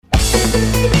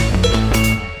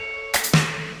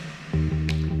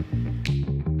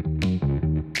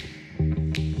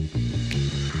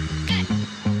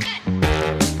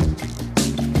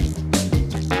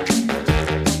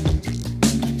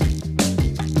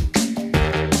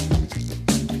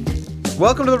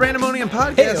Welcome to the Randomonium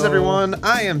Podcast, Hey-o. everyone.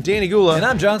 I am Danny Gula. And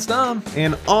I'm John Stom.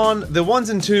 And on the ones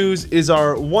and twos is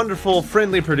our wonderful,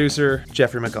 friendly producer,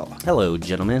 Jeffrey McCullough. Hello,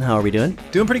 gentlemen. How are we doing?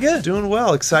 Doing pretty good. Doing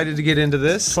well. Excited to get into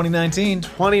this. 2019.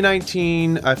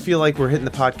 2019, I feel like we're hitting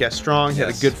the podcast strong. Had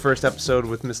a Yes. good first episode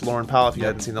with Miss Lauren Powell, if you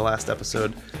hadn't seen the last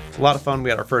episode. A lot of fun. We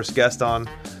had our first guest on.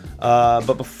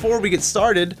 But before we get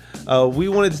started, we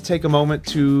wanted to take a moment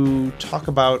to talk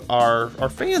about our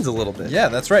fans a little bit. Yeah,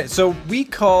 that's right. So we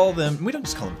call them, we don't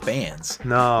just call them fans.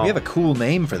 No. We have a cool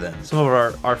name for them. Some of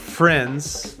our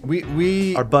friends,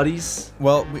 We our buddies.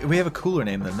 well, we have a cooler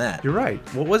name than that. You're right.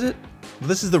 What was it?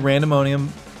 This is the Randomonium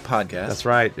Podcast. That's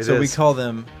right, it So we is. call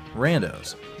them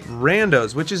randos.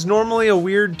 Randos, which is normally a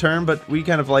weird term, but we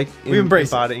kind of like We embrace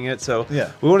it. embodying it. So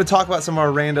Yeah. we want to talk about some of our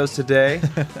randos today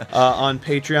on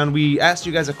Patreon. We asked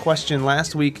you guys a question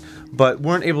last week, but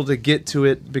weren't able to get to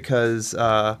it because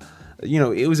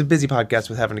it was a busy podcast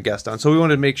with having a guest on. So we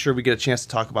wanted to make sure we get a chance to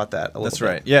talk about that a little That's bit.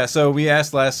 right. Yeah, so we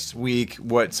asked last week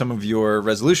what some of your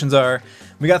resolutions are.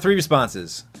 We got 3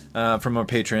 responses from our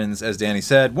patrons, as Danny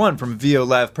said. One from VO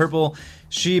Live Purple.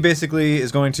 She basically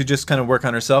is going to just kind of work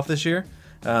on herself this year.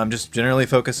 Just generally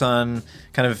focus on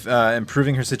kind of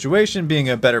improving her situation, being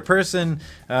a better person,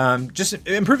 just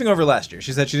improving over last year.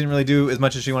 She said she didn't really do as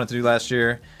much as she wanted to do last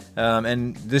year,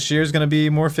 and this year is going to be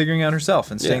more figuring out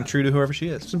herself and staying Yeah. true to whoever she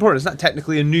is. It's important. It's not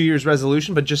technically a New Year's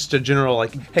resolution, but just a general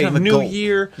hey, Kind of a new goal.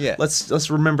 year. Yeah.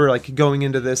 Let's remember going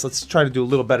into this. Let's try to do a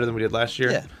little better than we did last year.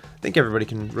 Yeah. I think everybody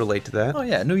can relate to that. Oh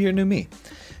yeah, new year, new me.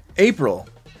 April,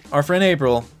 our friend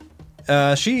April,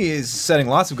 she is setting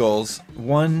lots of goals.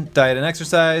 One, diet and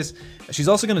exercise. She's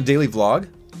also going to daily vlog,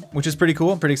 which is pretty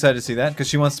cool. I'm pretty excited to see that because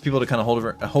she wants people to kind of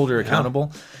hold her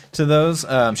accountable to those.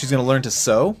 She's going to learn to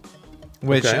sew,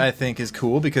 which Okay. I think is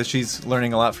cool because she's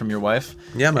learning a lot from your wife.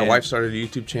 Yeah, my And- wife started a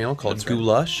YouTube channel called That's right.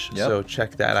 Goulash, Yep. so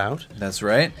check that out. That's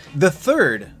right. The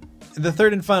third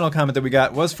and final comment that we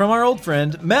got was from our old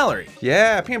friend Mallory.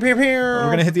 Yeah, pew, pew, pew. We're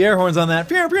going to hit the air horns on that.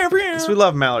 Pew, pew, pew. So we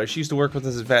love Mallory. She used to work with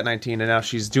us at VAT19, and now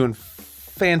she's doing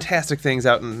fantastic things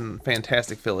out in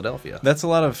fantastic Philadelphia. That's a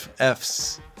lot of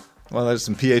F's. Well, there's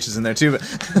some PHs in there too,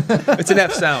 but It's an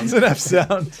F sound. it's an F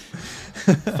sound.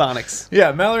 Phonics.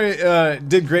 Yeah, Mallory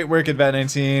did great work at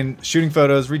VAT19, shooting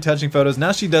photos, retouching photos.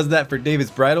 Now she does that for David's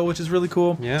Bridal, which is really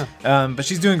cool. Yeah. But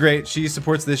she's doing great. She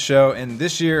supports this show, and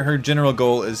this year her general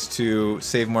goal is to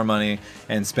save more money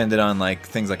and spend it on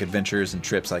things like adventures and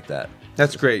trips like that,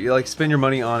 That's great. You spend your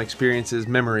money on experiences,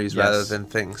 memories, Yes. rather than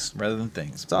things. rather than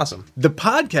things. It's awesome. The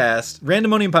podcast,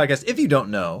 Randomonium Podcast, if you don't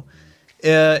know,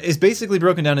 is basically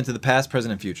broken down into the past,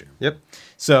 present, and future. Yep.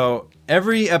 So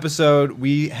every episode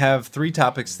we have 3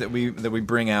 topics that we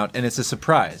bring out, and it's a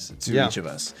surprise to Yeah. each of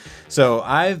us. So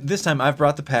this time I've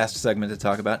brought the past segment to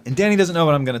talk about, and Danny doesn't know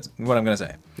what I'm gonna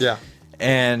say. Yeah.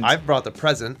 And I've brought the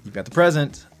present. you've got the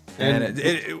present. And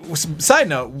side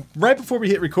note, right before we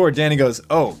hit record, Danny goes,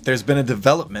 "Oh, there's been a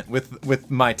development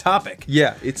with my topic,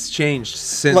 Yeah, it's changed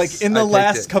since in the I picked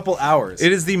last it. couple hours."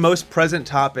 It is the most present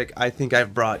topic I think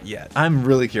I've brought yet. I'm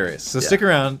really curious. So stick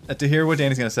around to hear what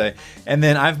Danny's going to say. And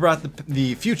then I've brought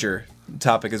the future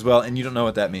topic as well, and you don't know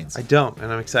what that means. I don't,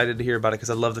 and I'm excited to hear about it because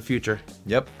I love the future.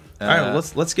 Yep. All right, well,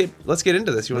 let's get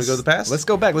into this. You want to go to the past? Let's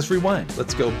go back. Let's rewind.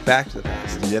 Let's go back to the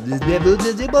past.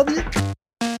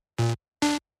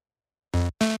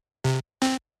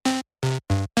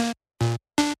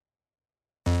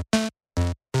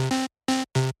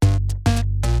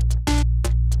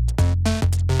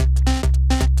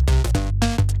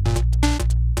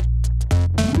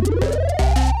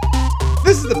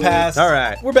 This is the past. All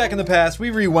right. We're back in the past. We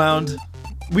rewound.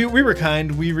 We were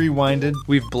kind. We rewinded.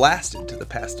 We've blasted to the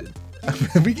pasted.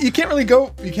 You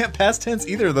can't past tense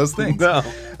either of those things. No.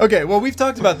 Okay, well, we've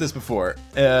talked about this before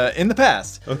in the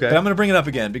past. Okay. But I'm going to bring it up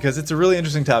again because it's a really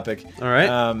interesting topic. All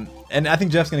right. And I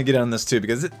think Jeff's going to get on this too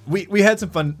because we had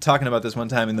some fun talking about this one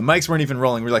time and the mics weren't even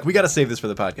rolling. We're like, we got to save this for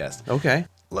the podcast. Okay.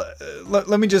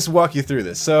 Let me just walk you through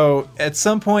this. So at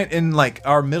some point in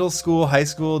our middle school, high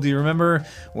school, do you remember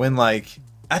when I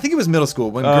think it was middle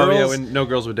school when girls... Oh, yeah, when no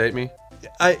girls would date me.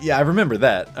 I remember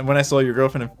that. And when I saw your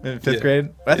girlfriend in 5th grade,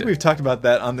 I think we've talked about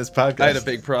that on this podcast. I had a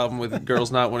big problem with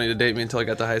girls not wanting to date me until I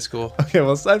got to high school. Okay,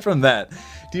 well, aside from that,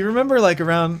 do you remember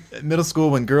around middle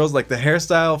school when girls the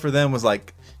hairstyle for them was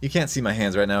you can't see my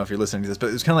hands right now if you're listening to this, but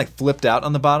it was kind of flipped out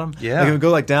on the bottom. Yeah. It would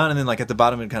go down and then at the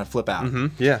bottom it would kind of flip out.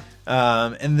 Mm-hmm. Yeah.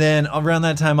 And then around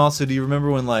that time also, do you remember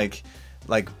when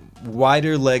like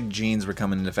wider leg jeans were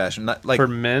coming into fashion. Not like For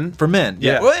men? For men,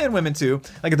 yeah. Yeah. Well, and women too.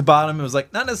 Like at the bottom, it was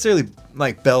like not necessarily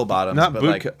like bell bottoms, Not but boot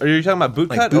like cut. Are you talking about boot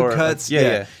like cut? boot or, cuts.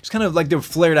 Yeah. Just kind of like they were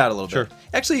flared out a little Sure. bit.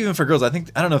 Actually, even for girls, I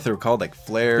don't know if they were called like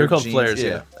flare. They were called jeans. flares,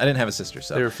 yeah. I didn't have a sister,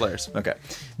 so They were flares. Okay.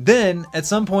 Then at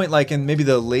some point, like in maybe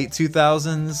the late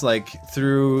 2000s, like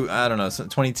through I don't know,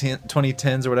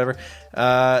 2010s or whatever,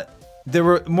 there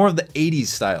were more of the 80s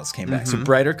styles came back. So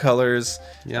brighter colors.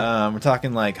 Yeah. We're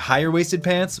talking like higher waisted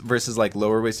pants versus like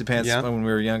lower waisted pants when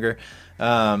we were younger.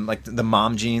 Like the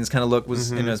mom jeans kind of look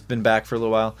was it's been back for a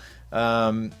little while.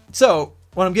 So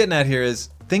what I'm getting at here is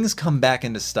things come back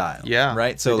into style. Yeah,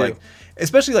 Right. So they like. do.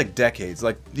 Especially like decades,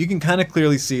 like you can kind of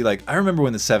clearly see. Like I remember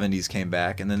when the 70s came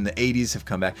back, and then the 80s have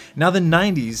come back. Now the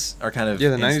 90s are kind of Yeah,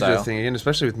 the in 90s style. are a thing again,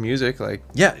 especially with music. Like,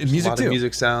 Yeah, there's music a lot too. of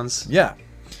music sounds. Yeah.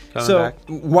 Coming So back.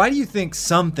 why do you think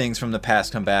some things from the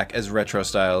past come back as retro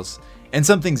styles, and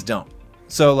some things don't?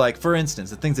 So like for instance,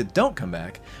 the things that don't come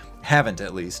back, haven't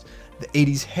at least, the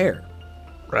 80s hair.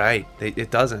 Right.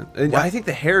 It doesn't. And I think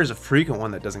the hair is a frequent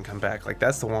one that doesn't come back. Like,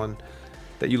 that's the one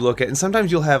that you look at. And sometimes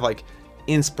you'll have, like,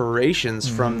 inspirations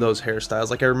from those hairstyles.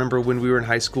 Like, I remember when we were in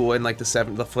high school and, like,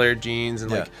 the flared jeans and,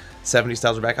 like, 70s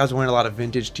styles were back. I was wearing a lot of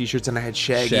vintage t-shirts and I had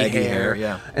shaggy hair.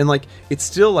 Yeah. And, like, it's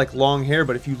still, like, long hair.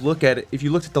 But if you look at it, if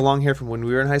you looked at the long hair from when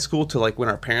we were in high school to, like, when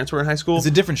our parents were in high school, It's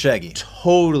a different Shaggy.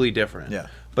 totally different. Yeah.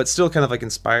 But still kind of like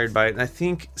inspired by it. And I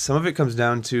think some of it comes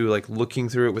down to like looking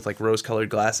through it with like rose colored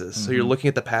glasses. So you're looking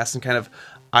at the past and kind of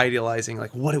idealizing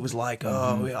like what it was like.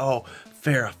 Oh,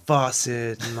 Farrah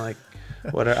Fawcett and like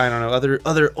what I don't know,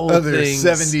 other old things.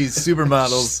 70s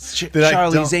supermodels. that I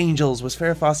Charlie's don't- Angels. Was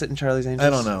Farrah Fawcett in Charlie's Angels? I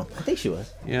don't know. I think she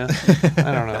was. Yeah. I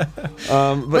don't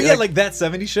know. But yeah, like that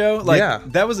 70s show, like Yeah.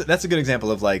 that's a good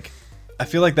example of like I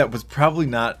feel like that was probably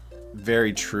not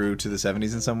very true to the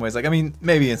 70s in some ways. Like I mean,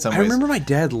 maybe in some I ways. remember my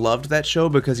dad loved that show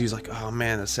because he was like, "Oh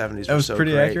man, the '70s were was so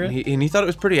pretty great." accurate? And he thought it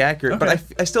was pretty accurate. But Okay.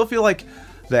 I still feel like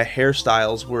the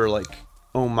hairstyles were like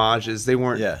homages. They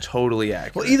weren't Yeah. totally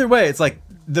accurate. Well, either way, it's like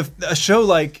a show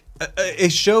like a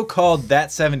show called That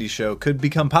 70s Show could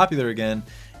become popular again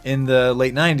in the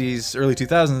late 90s, early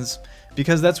 2000s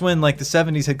because that's when like the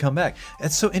 70s had come back.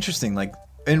 It's so interesting. Like,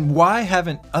 and why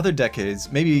haven't other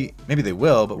decades? Maybe they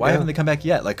will, but why Yeah. haven't they come back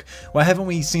yet? Like, why haven't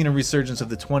we seen a resurgence of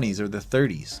the 20s or the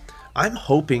 30s? I'm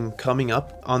hoping coming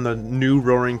up on the new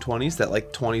Roaring 20s that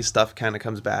like 20s stuff kind of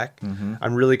comes back.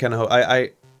 I'm really kind of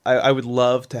I would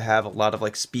love to have a lot of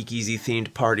like speakeasy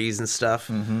themed parties and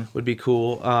stuff. Would be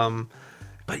cool.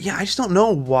 But yeah, I just don't know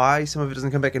why some of it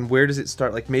doesn't come back and where does it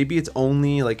start? Like maybe it's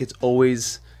only like it's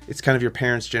always it's kind of your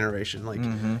parents' generation. Like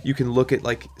you can look at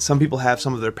like some people have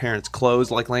some of their parents' clothes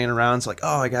like laying around. So like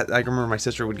I remember my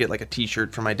sister would get like a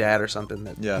T-shirt for my dad or something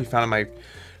that he found in my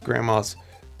grandma's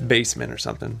basement or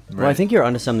something. Well, I think you're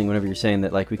onto something whenever you're saying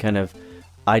that, like, we kind of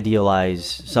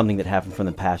idealize something that happened from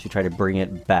the past. We try to bring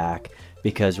it back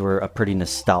because we're a pretty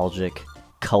nostalgic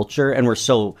culture, and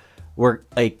we're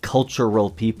a cultural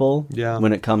people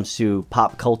when it comes to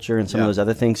pop culture and some of those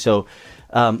other things. So,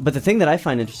 but the thing that I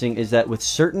find interesting is that with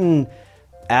certain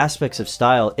aspects of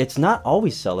style, it's not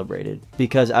always celebrated,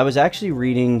 because I was actually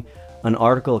reading an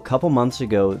article a couple months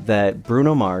ago that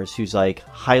Bruno Mars, who's like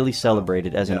highly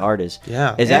celebrated as an artist,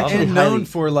 is actually and known highly,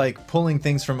 for like pulling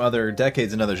things from other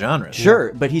decades and other genres.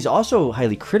 sure, but he's also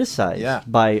highly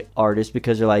criticized by artists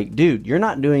because they're like, dude, you're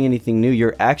not doing anything new.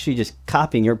 You're actually just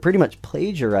copying. You're pretty much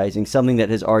plagiarizing something that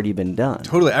has already been done.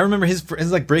 Totally. I remember his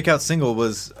like breakout single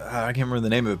was I can't remember the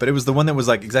name of it, but it was the one that was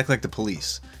like exactly like the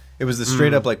Police. It was the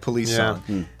straight up like Police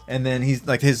song. And then he's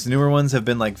like his newer ones have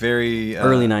been like very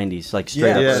Early 90s, like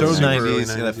straight up. so super early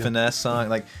 90s, 90s, that finesse song.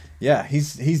 Like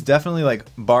he's definitely like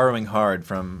borrowing hard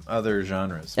from other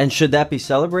genres. And should that be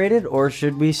celebrated, or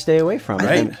should we stay away from it?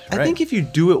 Right. And- I think if you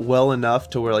do it well enough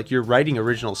to where like you're writing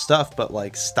original stuff, but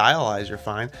like stylized, you're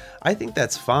fine. I think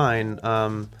that's fine.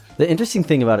 The interesting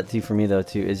thing about it too, for me though,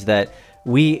 too, is that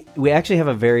we actually have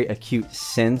a very acute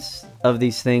sense of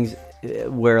these things,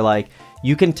 where like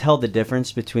you can tell the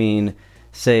difference between,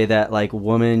 say, that like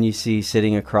woman you see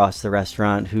sitting across the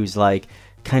restaurant who's like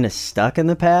kind of stuck in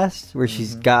the past, where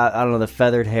she's got, I don't know, the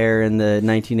feathered hair in the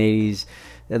 1980s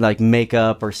and like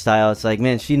makeup or style. It's like,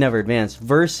 man, she never advanced,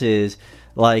 versus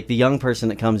like the young person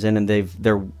that comes in and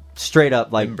they're straight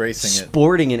up like Embracing it.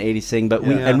 sporting an 80s thing, but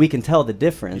we can tell the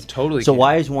difference. You totally So can.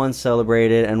 why is one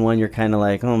celebrated and one you're kind of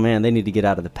like, oh man, they need to get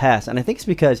out of the past? And I think it's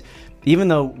because even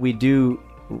though we do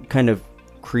kind of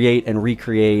create and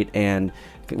recreate and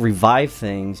revive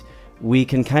things, we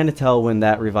can kind of tell when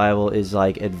that revival is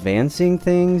like advancing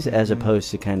things as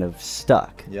opposed to kind of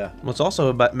stuck. Yeah. Well, it's also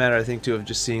a matter, I think, too, of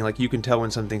just seeing, like, you can tell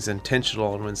when something's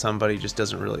intentional and when somebody just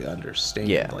doesn't really understand.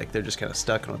 Yeah. Like, they're just kind of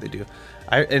stuck in what they do.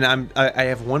 I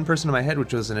have one person in my head,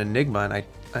 which was an enigma, and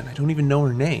I don't even know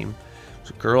her name. It was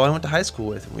a girl I went to high school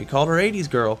with, and we called her 80s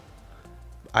girl.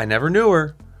 I never knew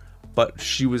her, but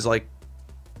she was, like,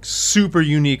 super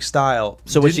unique style.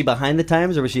 So was she behind the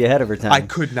times or was she ahead of her time? I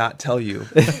could not tell you.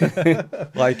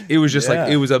 Like, it was just Yeah.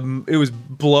 like it was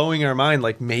blowing our mind.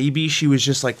 Like, maybe she was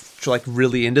just like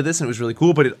really into this and it was really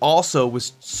cool, but it also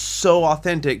was so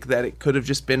authentic that it could have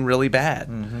just been really bad.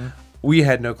 We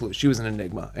had no clue. She was an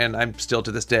enigma, and I'm still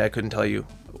to this day I couldn't tell you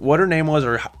what her name was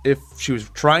or if she was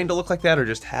trying to look like that or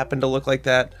just happened to look like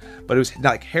that. But it was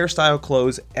like hairstyle,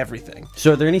 clothes, everything.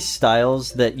 So are there any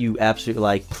styles that you absolutely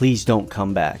like, please don't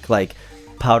come back? Like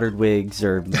powdered wigs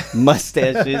or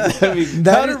mustaches? I mean,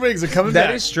 Powdered wigs are coming back.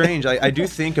 That is strange. I do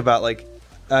think about, like,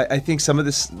 I think some of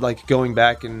this, like, going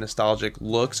back in nostalgic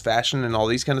looks, fashion, and all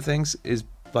these kind of things is,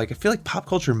 like, I feel like pop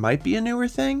culture might be a newer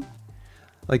thing.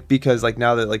 Like, because, like,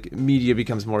 now that, like, media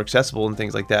becomes more accessible and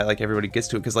things like that, like, everybody gets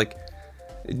to it. Because, like,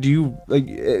 do you, like,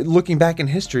 looking back in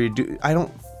history, I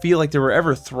don't feel like there were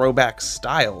ever throwback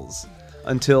styles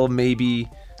until maybe...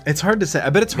 It's hard to say.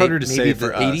 I bet it's harder to say maybe for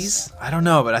the us. 80s? I don't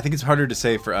know, but I think it's harder to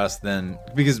say for us than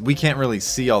because we can't really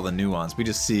see all the nuance. We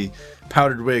just see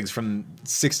powdered wigs from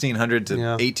 1600 to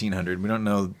 1800. We don't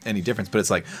know any difference, but it's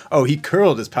like, oh, he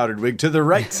curled his powdered wig to the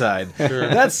right side.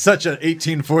 That's such an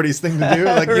 1840s thing to do.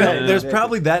 Like, you know, there's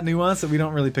probably that nuance that we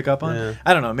don't really pick up on. Yeah.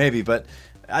 I don't know, maybe, but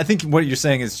I think what you're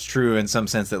saying is true in some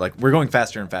sense that, like, we're going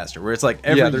faster and faster. Where it's like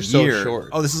every they're so year. short.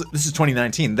 Oh, this is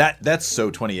 2019. That's so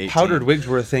 2018. Powdered wigs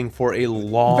were a thing for a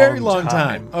Very long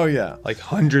time. Oh yeah. Like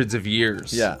hundreds of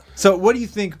years. Yeah. So what do you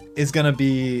think is going to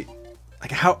be,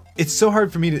 like, how it's so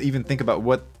hard for me to even think about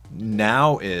what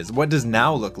now is. What does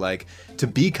now look like to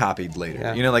be copied later?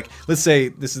 Yeah. You know, like, let's say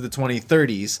this is the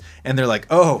 2030s and they're like,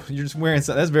 "Oh, you're just wearing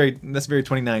something that's very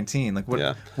 2019." Like,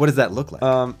 what does that look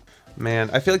like? Man,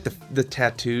 I feel like the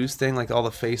tattoos thing, like all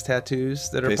the face tattoos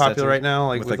that are Face popular tattoos? right now,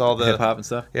 like with all the hip hop and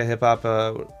stuff. Yeah, hip hop,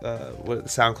 what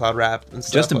SoundCloud rap and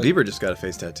stuff. Justin like, Bieber just got a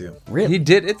face tattoo. really? He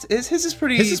did. His is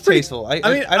pretty tasteful. I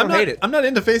mean, I don't hate it. I'm not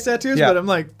into face tattoos, Yeah. but I'm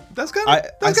like, that's kind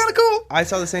of cool. I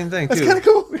saw the same thing That's too. kinda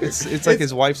cool. It's like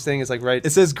his wife's thing is like right.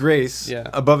 It says Grace Yeah.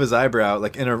 above his eyebrow,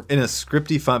 like in a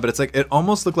scripty font, but it's like it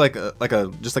almost looked like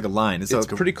a just like a line. It's like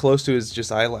pretty close to his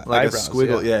just like eyebrows. a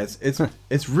squiggle. Yeah,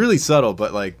 it's really subtle,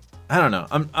 but like, I don't know.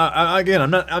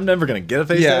 I'm never gonna get a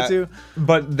face tattoo.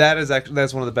 But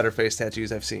that's one of the better face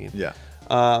tattoos I've seen. Yeah.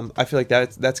 I feel like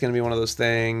that's gonna be one of those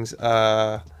things.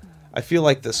 I feel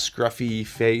like the scruffy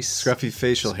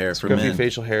facial hair for men.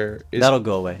 facial hair is, That'll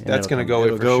go away. That's gonna go away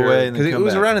It'll for go sure. away and then Because it come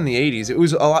was back. around in the 80s. It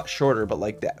was a lot shorter, but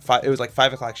like that. It was like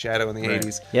 5 o'clock shadow in the Right.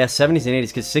 80s. Yeah, 70s and 80s,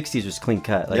 because 60s was clean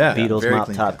cut. Like Yeah, Beatles, very mop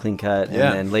clean top, cut. clean cut, and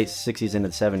Yeah. then late 60s into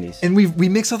the 70s. And we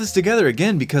mix all this together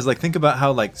again because, like, think about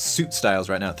how, like, suit styles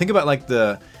right now. Think about like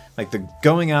the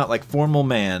going out, like, formal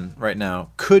man right now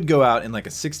could go out in like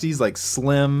a 60s like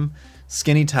slim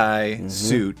skinny tie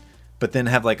suit, but then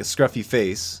have like a scruffy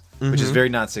face, which is very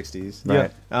not 60s.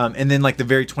 Right. And then like the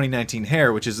very 2019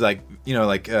 hair, which is like, you know,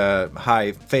 like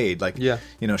high fade, like, Yeah.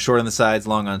 you know, short on the sides,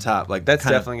 long on top, like That's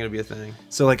kind of- definitely gonna be a thing.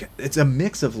 so like it's a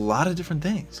mix of a lot of different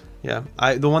things. Yeah.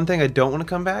 The one thing I don't want to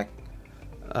come back,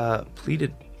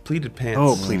 pleated pants.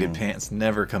 Oh, pleated pants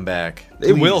never come back.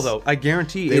 It will Please. though. I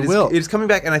guarantee They will. It is coming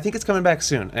back, and I think it's coming back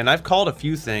soon. And I've called a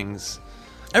few things.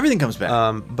 Everything comes back.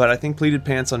 But I think pleated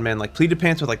pants on men, like pleated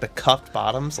pants with like the cuffed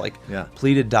bottoms, like Yeah.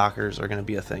 pleated Dockers are going to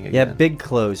be a thing again. Yeah, big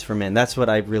clothes for men. That's what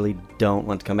I really don't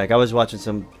want to come back. I was watching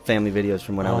some family videos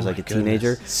from when I Oh was like my a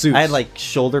teenager. goodness. Suits. I had like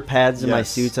shoulder pads in my Yes.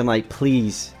 suits. I'm like,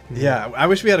 please. Yeah, I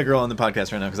wish we had a girl on the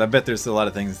podcast right now because I bet there's a lot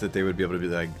of things that they would be able to be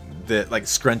like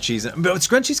scrunchies. But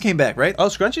scrunchies came back, right? Oh,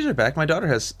 scrunchies are back. My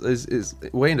daughter is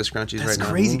way into scrunchies That's right now.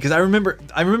 crazy because I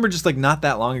remember just like not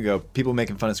that long ago people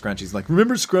making fun of scrunchies. Like,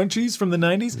 remember scrunchies from the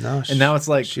 90s? No, and now it's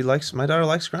like my daughter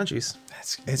likes scrunchies.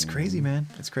 it's crazy, man.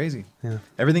 It's crazy. Yeah.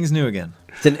 Everything's new again.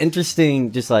 It's an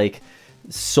interesting, just like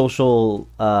social,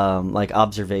 like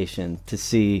observation to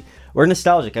see. We're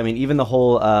nostalgic. I mean, even the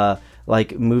whole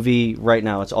like movie right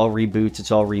now, it's all reboots,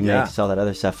 it's all remakes, Yeah. it's all that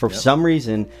other stuff. For some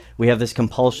reason, we have this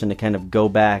compulsion to kind of go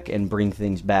back and bring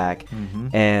things back,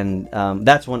 and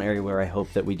that's one area where I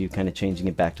hope that we do kind of changing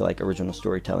it back to like original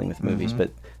storytelling with movies. But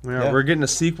Yeah. We're getting a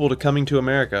sequel to Coming to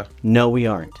America. no, we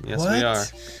aren't. Yes, What? we are. All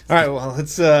right, well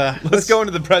let's Let's go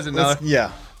into the present now.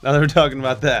 Yeah, Now that we're talking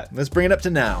about that. let's bring it up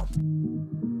to now.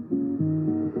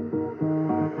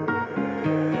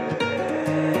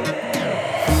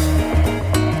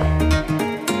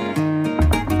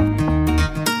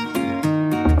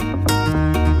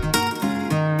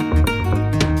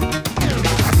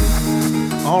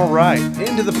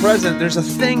 into the present, there's a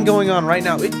thing going on right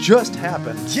now. It just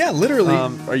happened. Yeah, literally.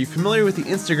 Are you familiar with the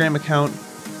Instagram account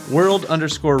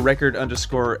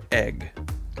world_record_egg?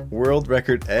 World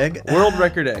record egg? World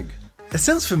record egg. It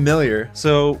sounds familiar.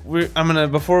 So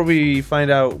before we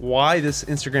find out why this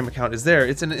Instagram account is there,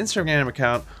 it's an Instagram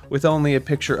account with only a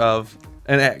picture of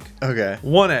an egg. Okay.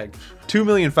 One egg. 2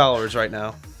 million followers right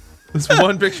now. It's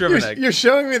one picture of an egg. You're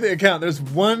showing me the account. There's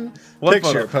one picture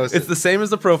photo. posted. It's the same as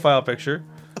the profile picture.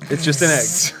 It's just an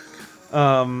egg.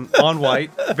 On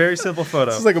white. Very simple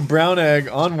photo. This is like a brown egg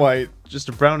on white. Just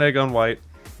a brown egg on white.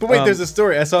 But wait, there's a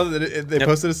story. I saw that they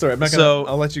posted a story. I'm not gonna.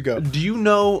 I'll let you go. Do you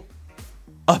know,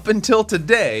 up until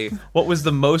today, what was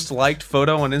the most liked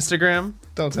photo on Instagram?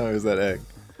 Don't tell me it was that egg.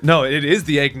 No, it is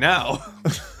the egg now.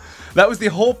 That was the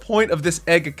whole point of this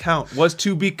egg account, was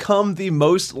to become the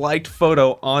most liked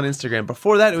photo on Instagram.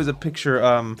 Before that, it was a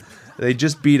picture. They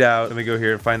just beat out. Let me go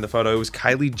here and find the photo. It was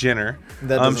Kylie Jenner.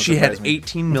 She had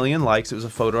 18 million likes. It was a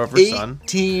photo of her son.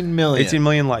 18 million. 18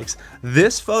 million likes.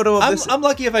 This photo of this. I'm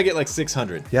lucky if I get like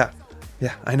 600. Yeah,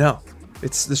 I know.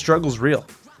 The struggle's real.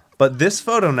 But this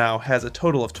photo now has a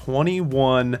total of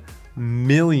 21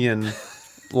 million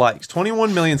likes.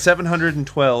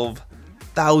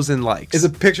 21,712,000 likes. It's a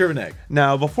picture of an egg.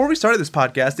 Now, before we started this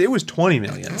podcast, it was 20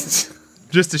 million.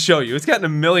 Just to show you. It's gotten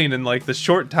 1 million in like the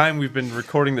short time we've been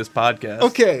recording this podcast.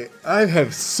 Okay, I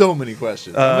have so many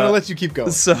questions. I'm going to let you keep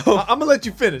going. So I'm going to let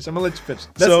you finish. Out of the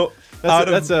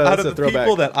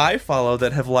people that I follow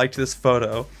that have liked this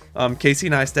photo, Casey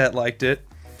Neistat liked it.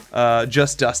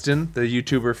 Just Dustin, the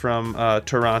YouTuber from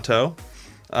Toronto.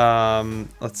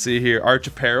 Let's see here. Arch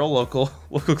Apparel, local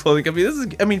clothing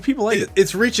company. People like it.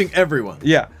 It's reaching everyone.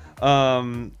 Yeah.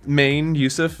 Maine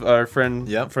Yusuf, our friend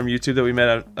from YouTube that we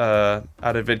met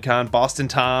out of VidCon. Boston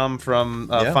Tom from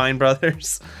Fine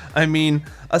Brothers.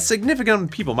 A significant amount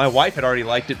of people. My wife had already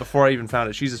liked it before I even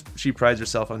found it. She prides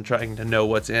herself on trying to know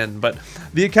what's in. But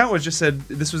the account was just said,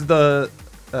 this was the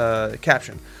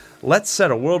caption. Let's set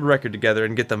a world record together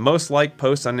and get the most liked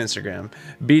post on Instagram,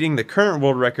 beating the current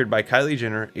world record by Kylie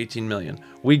Jenner, 18 million.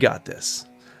 We got this.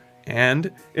 And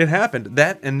it happened.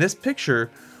 This picture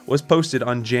was posted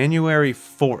on January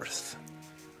 4th.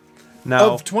 Now,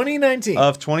 of 2019.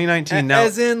 Now,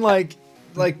 as in like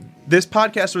this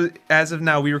podcast was, as of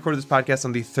now, we recorded this podcast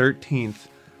on the 13th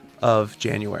of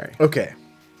January. Okay.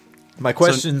 My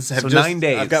questions have just 9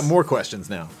 days. I've got more questions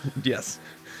now. Yes.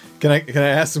 Can I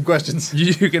ask some questions?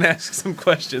 You can ask some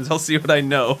questions. I'll see what I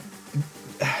know.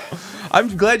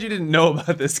 I'm glad you didn't know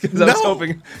about this because I was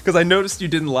hoping, because I noticed you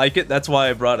didn't like it. That's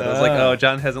why I brought it. I was like, oh,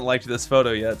 John hasn't liked this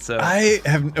photo yet. So I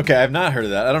have not heard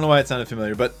of that. I don't know why it sounded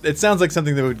familiar, but it sounds like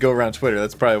something that would go around Twitter.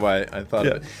 That's probably why I thought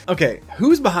of it. Okay,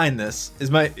 who's behind this?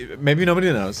 Maybe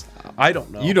nobody knows. I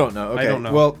don't know. You don't know. Okay. I don't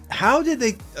know. Well, how did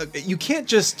they? You can't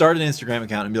just start an Instagram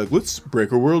account and be like, let's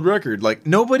break a world record. Like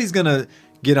nobody's gonna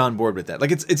get on board with that.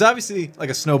 Like it's obviously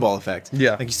like a snowball effect.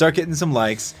 Yeah. Like you start getting some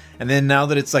likes, and then now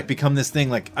that it's like become this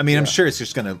thing, like I'm sure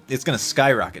it's gonna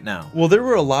skyrocket now. Well, there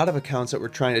were a lot of accounts that were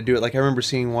trying to do it. Like I remember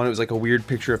seeing one. It was like a weird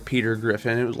picture of Peter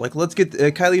Griffin. It was like, let's get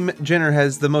Kylie Jenner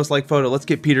has the most liked photo. Let's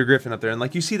get Peter Griffin up there. And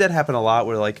like you see that happen a lot,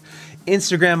 where like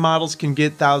Instagram models can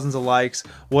get thousands of likes.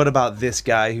 What about this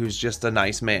guy who's just a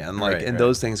nice man?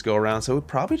 Those things go around. So it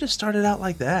probably just started out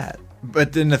like that.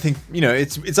 But then I think,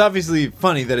 it's obviously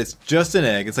funny that it's just an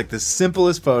egg. It's like the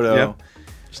simplest photo. Yep.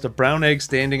 Just a brown egg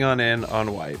standing on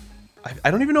white.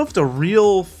 I don't even know if it's a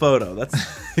real photo.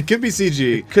 It could be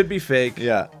CG. It could be fake.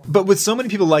 Yeah. But with so many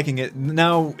people liking it,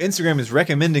 now Instagram is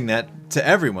recommending that to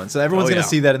everyone. So everyone's going to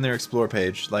see that in their Explore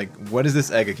page. Like, what is this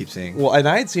egg I keep seeing? Well, and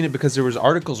I had seen it because there was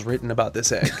articles written about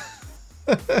this egg.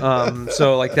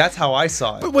 So like that's how I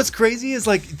saw it. But what's crazy is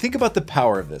like think about the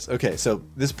power of this. Okay, so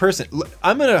this person,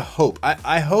 I'm gonna hope.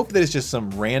 I hope that it's just some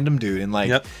random dude in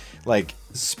like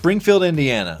Springfield,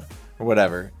 Indiana, or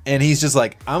whatever, and he's just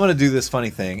like, I'm gonna do this funny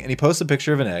thing, and he posts a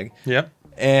picture of an egg. Yep.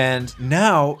 And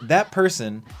now that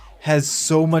person has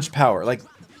so much power. Like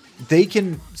they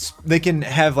can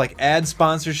have like ad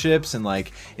sponsorships and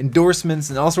like endorsements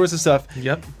and all sorts of stuff.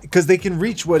 Yep. Because they can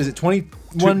reach, what is it,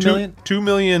 21 million? 2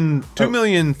 million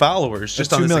followers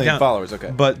just on this account. 2 million followers,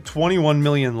 okay. But 21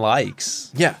 million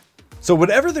likes. Yeah. So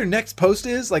whatever their next post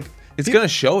is, like it's going to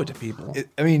show it to people. It's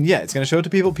going to show it to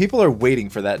people. People are waiting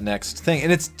for that next thing.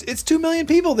 And it's 2 million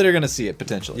people that are going to see it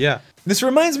potentially. Yeah. This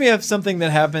reminds me of something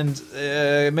that happened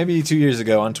maybe 2 years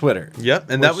ago on Twitter. Yep.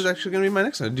 And that was actually going to be my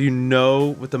next one. Do you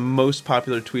know what the most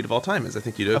popular tweet of all time is? I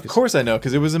think you do. Of course I know,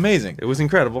 because it was amazing. It was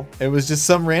incredible. It was just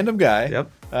some random guy. Yep.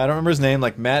 I don't remember his name,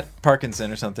 like Matt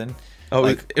Parkinson or something. Oh,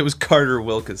 Like, it was Carter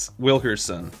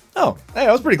Wilkerson. oh, hey,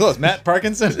 I was pretty close. Matt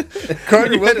Parkinson,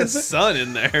 Carter You had a Wilkinson. son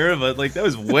in there, but like that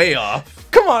was way off.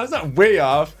 Come on, it's not way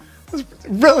off. It's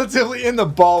relatively in the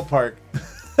ballpark.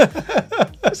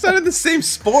 It's not in the same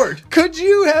sport. Could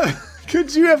you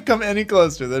have come any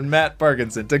closer than Matt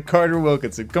Parkinson to Carter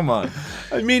Wilkinson? Come on.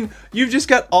 I mean, you've just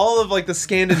got all of like the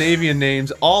Scandinavian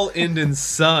names all end in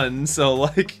son, so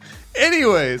like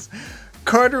Anyways,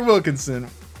 Carter Wilkinson,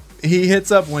 he hits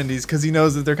up Wendy's because he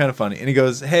knows that they're kind of funny, and he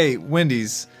goes, "Hey,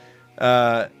 Wendy's,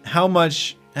 how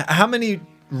many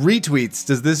retweets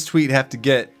does this tweet have to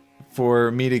get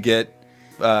for me to get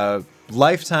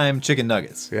lifetime chicken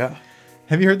nuggets?" yeah.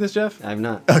 Have you heard this, Jeff? I'm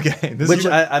not. Okay, this Which is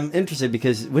I'm interested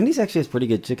because Wendy's actually has pretty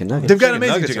good chicken nuggets. they've got Chicken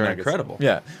amazing nuggets chicken are nuggets. incredible.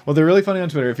 Yeah, well, they're really funny on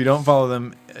Twitter. If you don't follow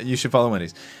them, you should follow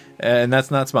Wendy's. And that's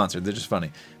not sponsored. They're just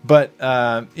funny. But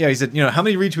yeah, he said, how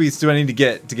many retweets do I need to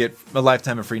get a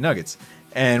lifetime of free nuggets?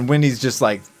 And Wendy's just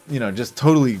like, just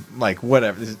totally like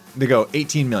whatever. They go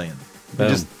 18 million.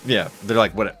 They're they're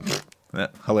like whatever.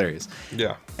 Hilarious.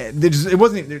 Yeah.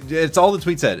 It's all the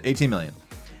tweet said, 18 million.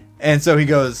 And so he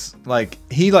goes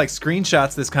he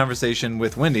screenshots this conversation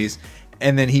with Wendy's,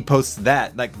 and then he posts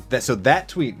that so that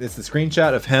tweet, it's the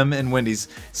screenshot of him and Wendy's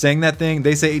saying that thing.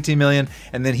 They say 18 million,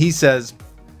 and then he says,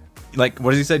 what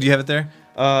does he say? Do you have it there?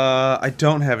 I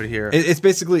don't have it here. It's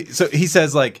basically, so he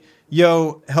says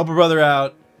yo, help a brother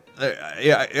out.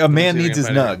 A man needs his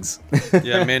nugs.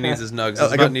 Yeah, man needs his nugs. It's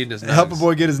Like about needing his nugs. Help a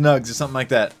boy get his nugs or something like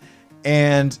that.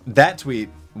 And that tweet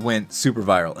went super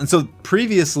viral. And so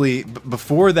previously,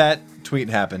 before that tweet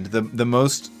happened, the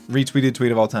most retweeted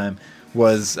tweet of all time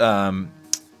was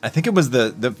I think it was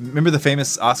remember the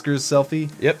famous Oscars selfie?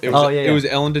 Yep. It was, It was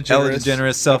Ellen DeGeneres. Ellen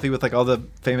DeGeneres selfie with all the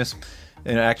famous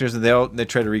actors, and they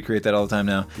try to recreate that all the time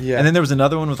now. Yeah. And then there was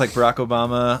another one with Barack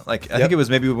Obama. I think it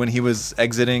was maybe when he was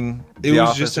exiting the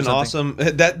office. It was just or an something.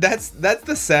 awesome. That's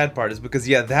the sad part is because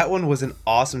that one was an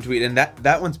awesome tweet, and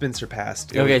that one's been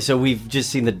surpassed. Okay, so we've just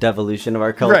seen the devolution of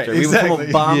our culture. Right, We went exactly.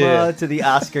 from Obama Yeah. to the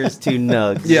Oscars to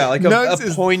Nugs. Yeah, like a Nugs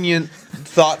is- poignant,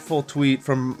 thoughtful tweet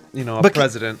from a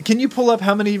president. Can you pull up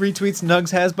how many retweets Nugs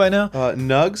has by now?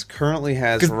 Nugs currently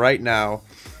has right now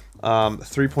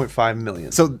 3.5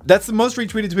 million. So that's the most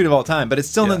retweeted tweet of all time, but it's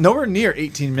still Yeah. nowhere near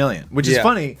 18 million, which is Yeah.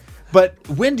 funny. But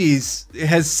Wendy's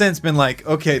has since been like,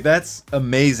 okay, that's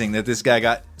amazing that this guy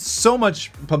got so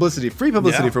much publicity, free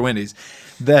publicity Yeah. for Wendy's,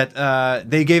 that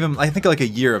they gave him, I think, a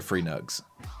year of free nugs.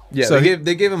 Yeah, So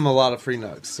they gave him a lot of free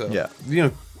nugs. So Yeah.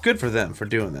 good for them for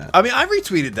doing that. I mean, I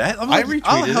retweeted that. I'm like, retweeted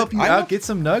I'll it. help you I out, know. get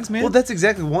some nugs, man. Well, that's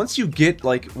exactly once you get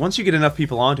enough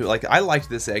people onto it. Like I liked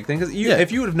this egg thing because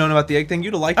if you would have known about the egg thing,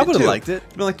 you'd have liked it. I would have too. liked it.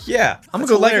 You'd be like, yeah, I'm gonna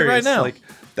that's go like it right hilarious. now. Like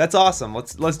that's awesome.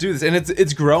 Let's do this, and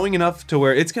it's growing enough to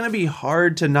where it's gonna be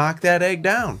hard to knock that egg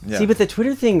down. Yeah. See, but the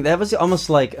Twitter thing, that was almost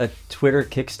like a Twitter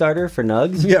Kickstarter for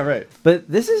Nugs. Yeah, right. But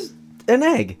this is an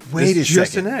egg. Wait a It's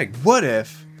just second. an egg. What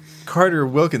if Carter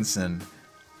Wilkinson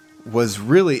was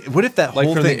really? What if that Like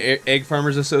whole from thing? the Egg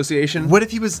Farmers Association. What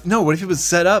if he was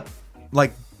set up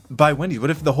by Wendy's? What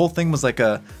if the whole thing was like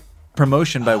a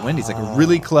promotion by Wendy's, like a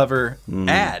really clever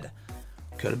ad?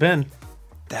 Could have been.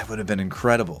 That would have been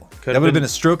incredible. Could've That would have been. been a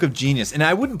stroke of genius, and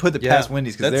I wouldn't put it past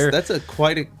Wendy's because they're. that's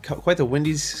quite the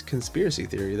Wendy's conspiracy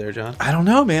theory there, John. I don't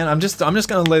know, man. I'm just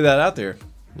gonna lay that out there.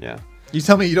 Yeah. You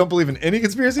tell me you don't believe in any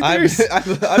conspiracy I theories?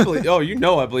 believe.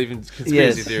 Oh, I believe in conspiracy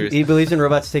Yes, theories. he believes in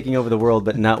robots taking over the world,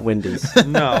 but not Wendy's.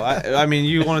 No, I mean,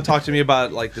 you want to talk to me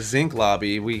about the zinc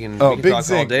lobby? We can Big talk all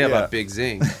Zinc, day yeah. about Big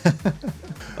Zinc.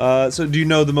 So, do you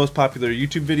know the most popular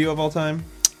YouTube video of all time?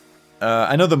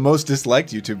 I know the most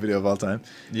disliked YouTube video of all time.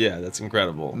 Yeah, that's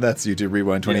incredible. That's YouTube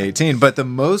Rewind 2018. But the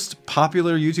most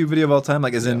popular YouTube video of all time,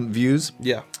 as in views.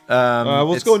 Yeah.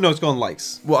 It's Let's go on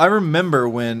likes. Well, I remember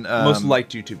when Most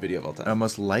liked YouTube video of all time.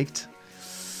 most liked.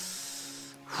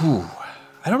 Whew.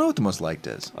 I don't know what the most liked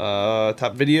is.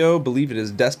 Top video, believe it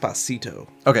is Despacito.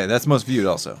 Okay, that's most viewed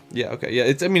also. Yeah. Okay. Yeah.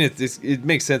 It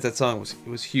makes sense. That song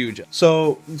was huge.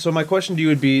 So my question to you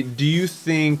would be: do you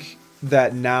think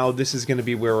that now this is going to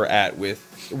be where we're at with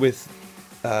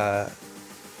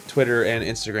Twitter and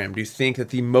Instagram? Do you think that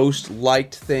the most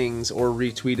liked things or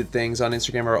retweeted things on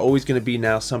Instagram are always going to be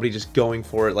now somebody just going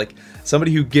for it, like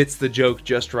somebody who gets the joke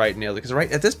just right, nailed it? Because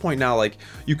right at this point now,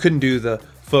 you couldn't do the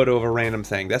photo of a random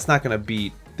thing. That's not going to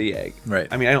beat the egg. Right.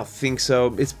 I mean, I don't think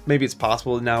so. Maybe it's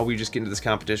possible now we just get into this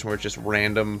competition where it's just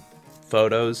random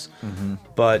photos. Mm-hmm.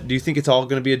 But do you think it's all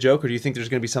going to be a joke, or do you think there's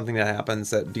going to be something that happens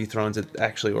that dethrones it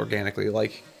actually organically?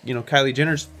 Like, Kylie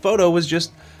Jenner's photo was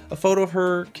just a photo of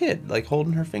her kid,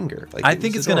 holding her finger. I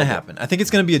think it's going to happen. I think it's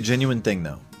going to be a genuine thing,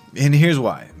 though. And here's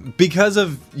why. Because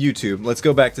of YouTube, let's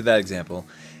go back to that example.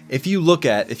 if you look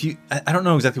at I don't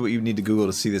know exactly what you need to Google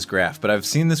to see this graph, but I've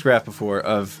seen this graph before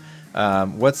of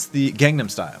what's the Gangnam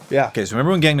Style. Yeah. Okay, so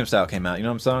remember when Gangnam Style came out? You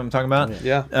know what I'm talking about?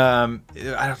 Yeah. I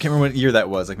can't remember what year that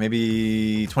was. Like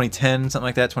maybe 2010, something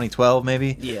like that. 2012,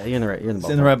 maybe. Yeah, you're in the right. You're in the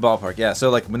ballpark. In the right ballpark. Yeah. So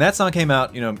like when that song came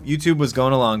out, YouTube was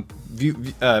going along.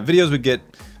 Videos would get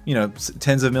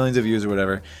tens of millions of views or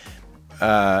whatever.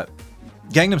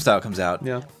 Gangnam Style comes out.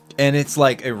 Yeah. And it's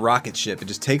like a rocket ship. It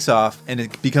just takes off, and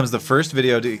it becomes the first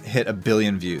video to hit 1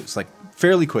 billion views, like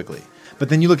fairly quickly. But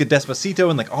then you look at Despacito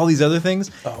and like all these other things,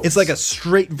 it's like a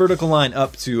straight vertical line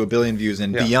up to 1 billion views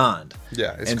and beyond.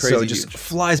 Yeah, it's and crazy so it just huge.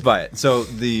 flies by it. So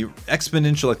the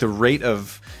exponential, like the rate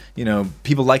of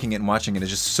people liking it and watching it is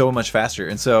just so much faster.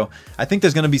 And so I think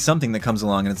there's going to be something that comes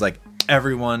along, and it's like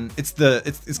everyone. It's going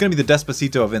to be the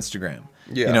Despacito of Instagram.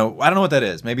 Yeah. I don't know what that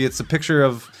is. Maybe it's a picture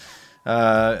of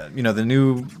the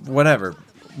new whatever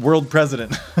world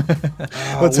president.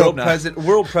 Let's hope not.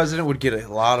 World president would get a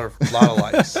lot of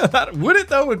likes. Would it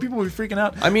though? Would people be freaking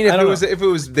out? I mean, if it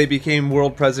was they became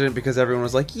world president because everyone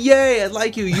was like, "Yay, I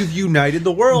like you. You've united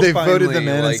the world." They finally. voted them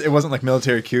in. Like, it wasn't like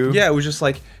military coup. Yeah, it was just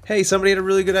like, "Hey, somebody had a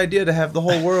really good idea to have the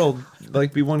whole world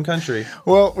like be one country."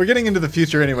 Well, we're getting into the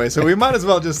future anyway, so we might as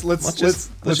well just let's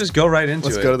just go right into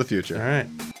it. Let's go to the future. All right.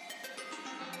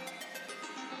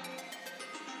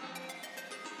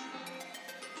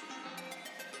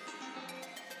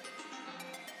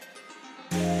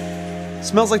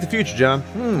 Smells like the future, John.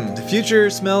 The future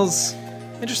smells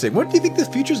interesting. What do you think the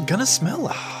future's gonna smell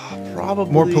like?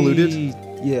 Probably more polluted.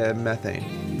 Yeah,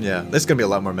 methane. Yeah, there's gonna be a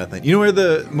lot more methane. You know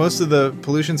where most of the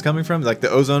pollution's coming from? Like the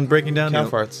ozone breaking down? Cow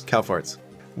farts. Cow farts.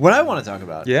 What I want to talk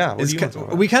about. Yeah, what do you want to talk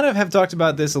about? We kind of have talked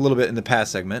about this a little bit in the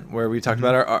past segment where we talked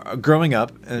about our growing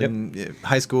up in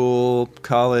high school,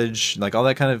 college, like all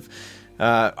that kind of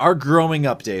our growing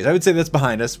up days. I would say that's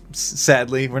behind us.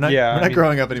 Sadly, we're not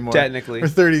growing up anymore. Technically, we're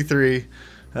 33.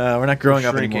 We're not growing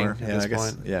up shrinking anymore. at this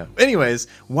point. Yeah. Anyways,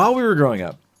 while we were growing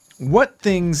up, what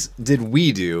things did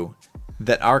we do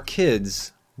that our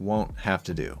kids won't have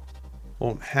to do?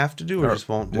 Won't have to do, or just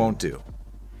won't do? Won't do.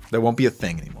 There won't be a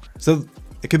thing anymore. So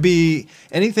it could be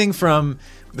anything from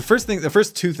the first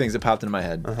two things that popped into my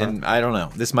head, and I don't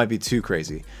know. This might be too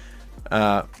crazy.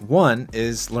 One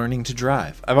is learning to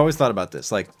drive. I've always thought about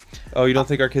this. Like, oh, you don't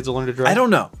think our kids will learn to drive? I don't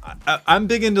know. I'm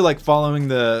big into like following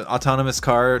the autonomous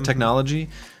car technology,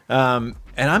 and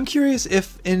I'm curious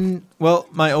if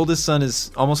my oldest son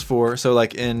is almost 4, so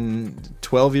like in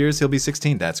 12 years he'll be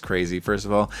 16. That's crazy. First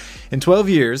of all, in 12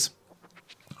 years,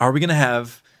 are we gonna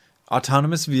have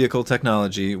autonomous vehicle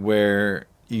technology where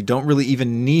you don't really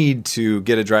even need to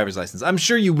get a driver's license? I'm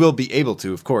sure you will be able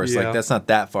to, of course. Yeah. Like that's not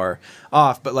that far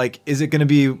off. But like, is it going to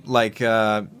be like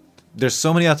there's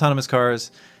so many autonomous cars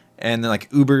and then like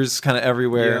Uber's kind of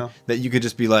everywhere that you could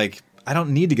just be like, I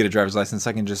don't need to get a driver's license.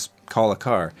 I can just call a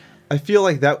car. I feel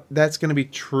like that's going to be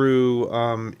true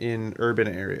in urban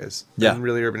areas. Yeah. In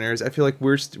really urban areas. I feel like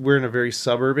we're in a very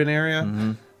suburban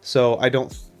area. So I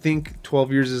don't think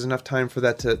 12 years is enough time for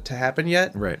that to happen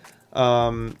yet. Right.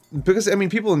 Because I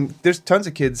mean, there's tons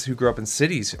of kids who grew up in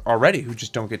cities already who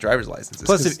just don't get driver's licenses.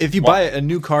 Plus, if you buy a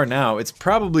new car now, it's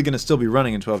probably going to still be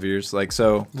running in 12 years. Like,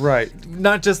 so. Right.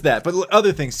 Not just that, but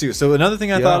other things too. So another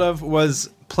thing I thought of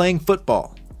was playing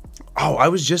football. Oh, I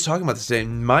was just talking about this today.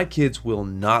 My kids will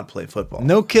not play football.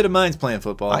 No kid of mine's playing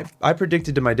football. I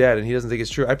predicted to my dad, and he doesn't think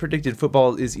it's true. I predicted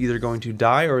football is either going to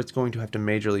die or it's going to have to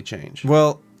majorly change.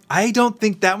 Well, I don't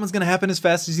think that one's going to happen as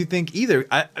fast as you think either.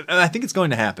 I think it's going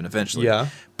to happen eventually. Yeah.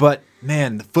 But,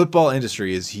 man, the football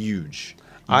industry is huge.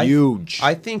 Huge.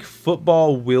 I think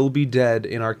football will be dead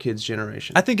in our kids'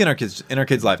 generation. I think in our kids'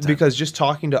 lifetime. Because just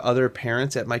talking to other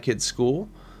parents at my kids' school,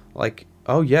 like,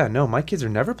 oh yeah, no, my kids are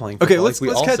never playing football. Okay, let's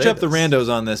catch up the randos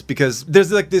on this, because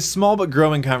there's like this small but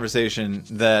growing conversation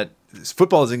that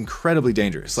football is incredibly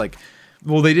dangerous. Like,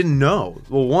 well, they didn't know.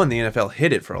 Well, one, the NFL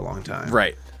hid it for a long time.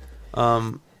 Right.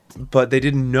 But they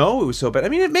didn't know it was so bad. I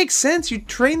mean, it makes sense. You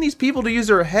train these people to use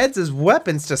their heads as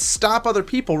weapons to stop other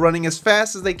people running as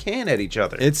fast as they can at each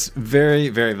other. It's very,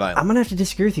 very violent. I'm gonna have to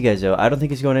disagree with you guys though. I don't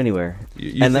think it's going anywhere.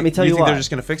 Let me tell you why. You think they're just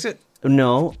gonna fix it?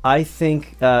 No, I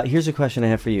think. Here's a question I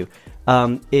have for you: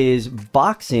 is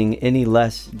boxing any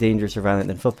less dangerous or violent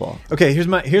than football? Okay, here's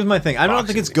my thing. I don't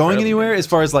think it's going anywhere as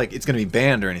far as like it's going to be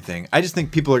banned or anything. I just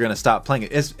think people are going to stop playing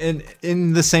it. It's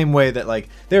in the same way that like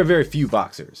there are very few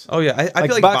boxers. Oh yeah, I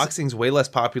feel like boxing's way less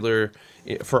popular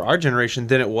for our generation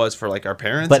than it was for like our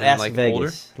parents. But and like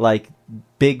Vegas, like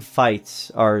big fights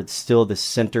are still the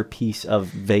centerpiece of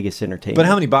Vegas entertainment. But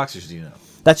how many boxers do you know?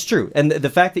 That's true. And the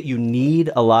fact that you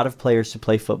need a lot of players to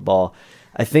play football,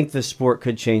 I think the sport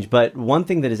could change. But one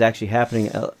thing that is actually happening,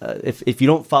 if you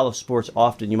don't follow sports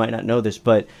often, you might not know this,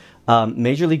 but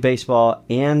Major League Baseball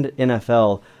and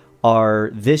NFL are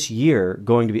this year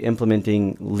going to be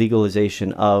implementing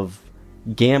legalization of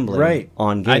gambling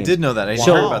on games. I did know that. I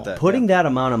So heard about that. putting that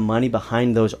amount of money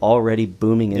behind those already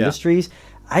booming industries,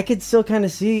 I could still kind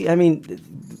of see. I mean,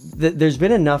 there's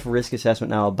been enough risk assessment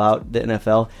now about the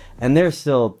NFL, and there's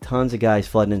still tons of guys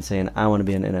flooding in saying, "I want to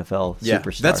be an NFL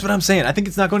superstar." That's what I'm saying. I think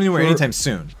it's not going anywhere anytime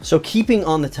soon. So keeping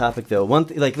on the topic though,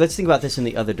 let's think about this in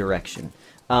the other direction.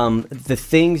 The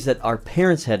things that our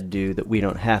parents had to do that we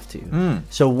don't have to.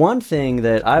 So one thing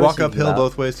that I was Walk thinking uphill about,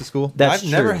 both ways to school. That's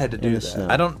I've never true, had to in do the that. snow.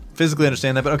 I don't physically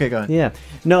understand that, but okay, go ahead. Yeah.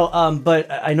 No,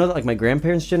 but I know that like my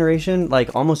grandparents' generation,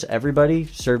 like almost everybody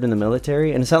served in the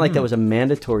military, and it's not like that was a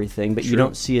mandatory thing, but you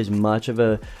don't see as much of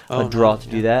a draw to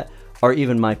do that. Or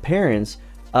even my parents'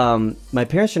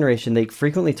 generation, they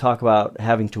frequently talk about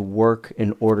having to work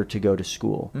in order to go to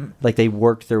school. Like they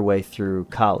worked their way through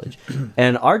college.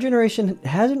 And our generation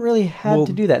hasn't really had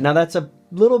to do that. Now that's a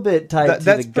little bit tied to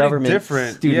the government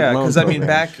different. student Yeah, loan because I mean,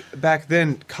 program. back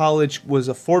then, college was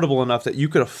affordable enough that you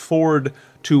could afford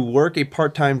to work a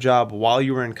part-time job while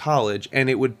you were in college, and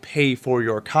it would pay for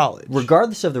your college.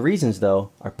 Regardless of the reasons,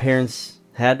 though, our parents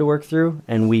had to work through,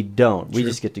 and we don't. We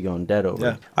just get to go in debt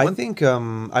over it. I think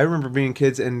I remember being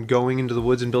kids and going into the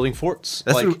woods and building forts.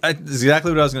 That's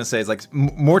exactly what I was going to say. It's like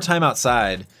more time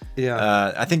outside.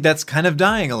 Yeah. I think that's kind of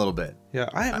dying a little bit. Yeah,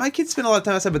 my kids spend a lot of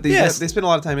time outside, but they spend a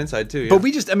lot of time inside too. Yeah. But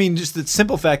we just the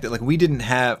simple fact that like we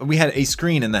had a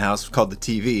screen in the house called the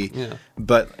TV. Yeah.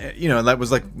 But that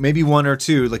was like maybe one or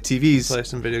two like TVs. play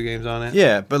some video games on it.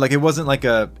 Yeah, but like it wasn't like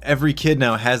every kid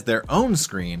now has their own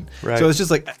screen. Right. So it's just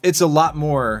like it's a lot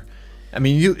more. I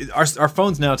mean, our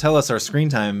phones now tell us our screen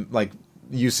time like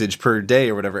usage per day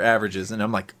or whatever averages, and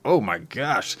I'm like, oh my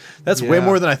gosh, that's way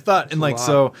more than I thought. And like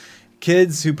so,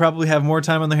 kids who probably have more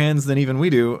time on their hands than even we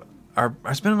do are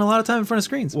spending a lot of time in front of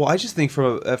screens. Well, I just think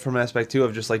from an aspect too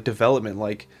of just like development,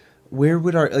 like where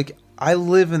would I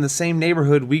live in the same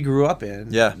neighborhood we grew up in.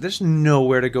 Yeah. There's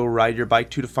nowhere to go ride your bike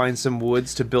to find some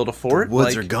woods to build a fort. The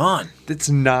woods are gone. It's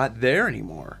not there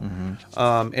anymore.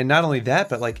 And not only that,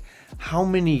 but like how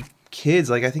many kids,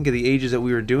 like I think of the ages that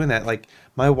we were doing that, like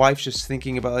my wife's just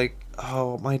thinking about like,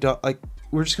 oh, my dog, like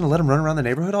we're just going to let him run around the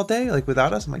neighborhood all day, like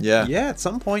without us. I'm like, yeah, at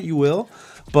some point you will.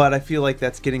 But I feel like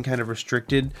that's getting kind of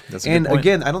restricted. That's a good point.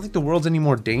 Again, I don't think the world's any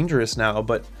more dangerous now,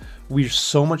 but we're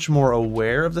so much more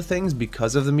aware of the things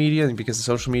because of the media and because of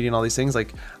social media and all these things.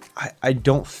 Like, I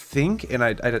don't think, and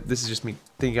I this is just me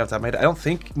thinking off the top of my head, I don't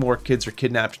think more kids are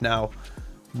kidnapped now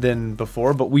than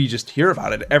before, but we just hear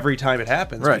about it every time it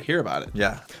happens. Right. We hear about it.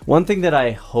 Yeah. One thing that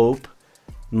I hope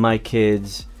my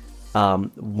kids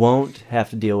won't have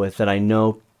to deal with, that I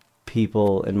know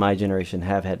people in my generation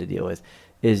have had to deal with,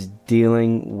 is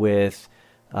dealing with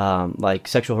like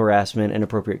sexual harassment,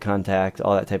 inappropriate contact,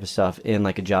 all that type of stuff in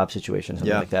like a job situation,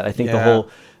 something like that. I think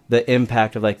the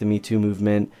impact of like the Me Too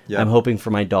movement, I'm hoping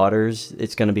for my daughters,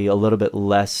 it's going to be a little bit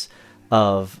less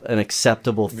of an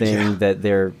acceptable thing that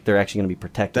they're actually going to be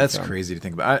protected That's from. crazy to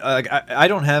think about. I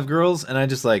don't have girls, and I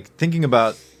just like thinking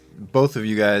about both of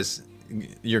you guys,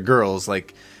 your girls.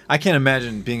 Like I can't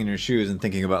imagine being in your shoes and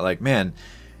thinking about like, man,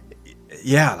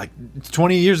 like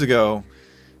 20 years ago,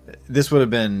 this would have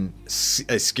been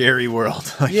a scary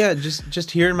world. Yeah,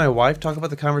 just hearing my wife talk about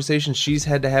the conversations she's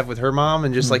had to have with her mom,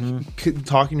 and just like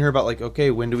talking to her about like,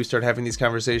 okay, when do we start having these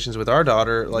conversations with our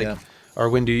daughter? Like, or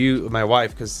when do you, my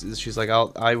wife, because she's like,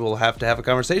 I will have to have a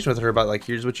conversation with her about like,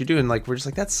 here's what you do, and like we're just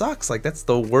like, that sucks. Like that's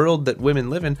the world that women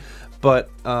live in. But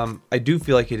I do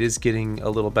feel like it is getting a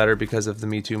little better because of the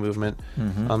Me Too movement,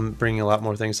 bringing a lot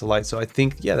more things to light. So I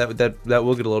think that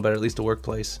will get a little better, at least the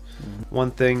workplace.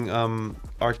 One thing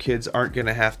our kids aren't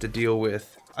gonna have to deal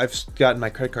with. I've gotten my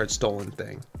credit card stolen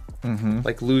thing.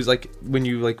 Like lose, like when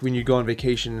you go on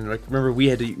vacation, and like remember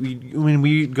when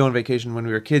we go on vacation when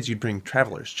we were kids, you'd bring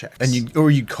traveler's checks, and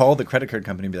you'd call the credit card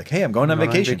company and be like, hey, I'm going on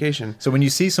vacation. So when you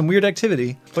see some weird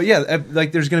activity, but yeah,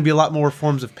 like there's going to be a lot more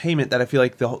forms of payment that I feel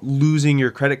like the losing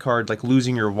your credit card, like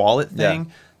losing your wallet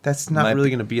thing. That's not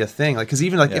really going to be a thing. Like, because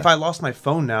even like if I lost my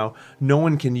phone now, no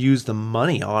one can use the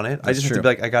money on it. I just have to be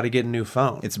like, I got to get a new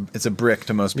phone. It's a brick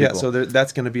to most people. Yeah, so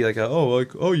that's going to be like,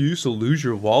 you used to lose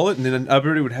your wallet, and then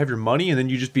everybody would have your money, and then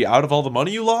you just be out of all the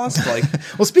money you lost. Like,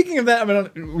 well, speaking of that, I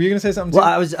mean, were you going to say something?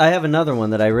 Well, I have another one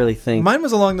that I really think. Mine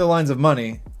was along the lines of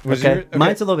money. Okay.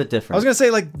 Mine's a little bit different. I was going to say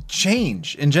like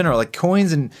change in general, like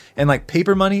coins and like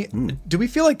paper money. Do we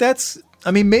feel like that's? I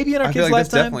mean, maybe in our kids'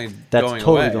 lifetime, that's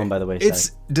totally going by the wayside.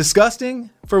 It's disgusting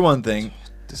for one thing.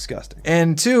 Disgusting.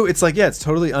 And two, it's like, it's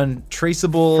totally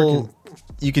untraceable.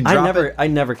 you can drop it. I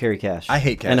never carry cash. I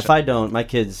hate cash. And if I don't, my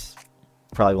kids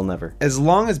probably will never. As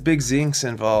long as Big Zink's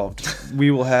involved,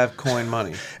 we will have coin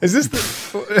money. Is this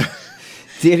the...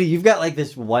 Danny, you've got like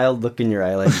this wild look in your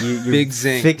eye, like you're Big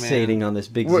Zink, fixating man. on this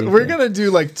Big Zink. We're thing. gonna do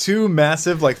like 2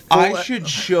 massive like. Full I should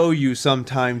show you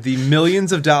sometime the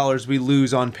millions of dollars we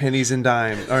lose on pennies and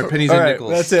dimes or pennies All and right,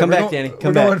 nickels. that's it. Come We're back, going- Danny. Come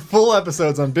We're back. going full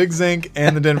episodes on Big Zink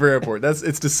and the Denver airport.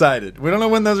 It's decided. We don't know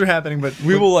when those are happening, but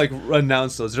We will like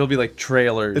announce those. It'll be like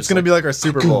trailers. It's gonna be like our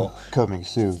Super Bowl. coming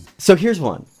soon. So here's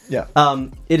one. Yeah.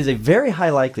 It is a very high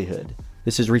likelihood,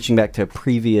 this is reaching back to a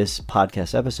previous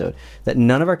podcast episode, that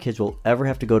none of our kids will ever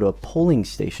have to go to a polling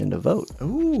station to vote.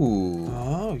 Ooh.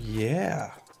 Oh yeah,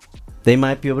 They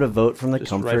might be able to vote from the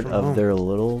Just right comfort from of home. their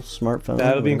little smartphone.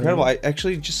 that'll be whatever. incredible. I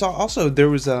actually just saw also there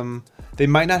was they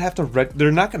might not have to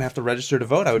they're not going to have to register to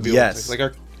vote. I would be Yes. like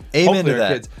our Amen hopefully to our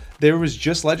that. kids. There was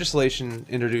just legislation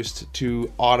introduced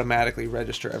to automatically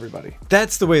register everybody.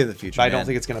 That's the way of the future. But I don't man.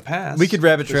 think it's going to pass. We could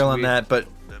rabbit trail Just on we- that, but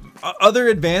other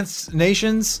advanced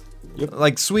nations,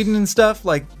 like Sweden and stuff,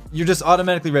 like you're just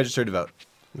automatically registered to vote,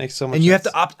 Makes so much. and you have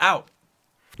sense. to opt out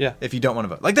Yeah, if you don't want to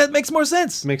vote. Like that makes more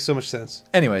sense. makes so much sense.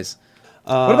 Anyways,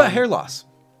 what about hair loss,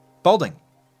 balding?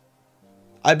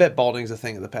 I bet balding's a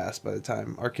thing of the past by the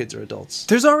time our kids are adults.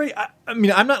 There's already. I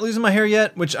mean, I'm not losing my hair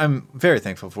yet, which I'm very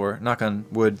thankful for. Knock on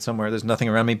wood. Somewhere there's nothing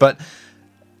around me, but.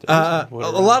 A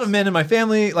lot of men in my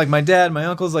family, like my dad, my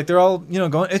uncles, like they're all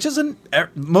going. It's just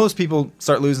most people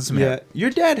start losing some Yeah, hair. your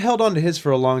dad held on to his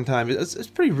for a long time. It's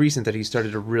pretty recent that he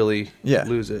started to really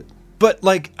lose it. But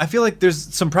like, I feel like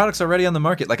there's some products already on the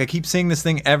market. Like I keep seeing this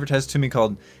thing advertised to me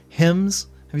called Hims.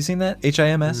 Have you seen that?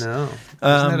 HIMS? No, isn't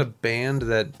that a band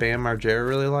that Bam Margera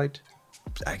really liked?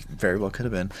 I very well could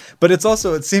have been. But it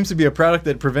seems to be a product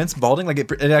that prevents balding. Like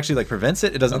it actually like prevents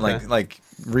it. It doesn't Okay. like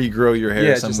regrow your hair.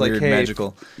 Yeah, Some just weird like hey,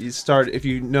 magical. You start if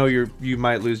you know you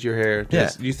might lose your hair. Yeah.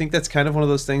 Do you think that's kind of one of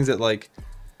those things that like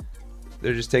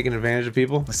they're just taking advantage of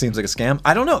people? It seems like a scam.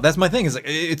 I don't know. That's my thing. Is like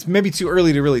it's maybe too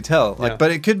early to really tell. Like, Yeah.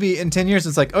 but it could be in 10 years.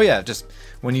 It's like, oh yeah, just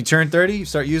when you turn 30, you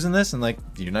start using this, and like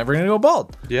you're never gonna go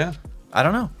bald. Yeah, I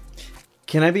don't know.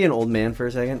 Can I be an old man for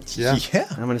a second? Yeah. Yeah.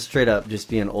 I'm going to straight up just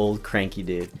be an old cranky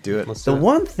dude. Do it. Let's The do it.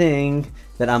 one thing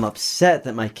that I'm upset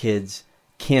that my kids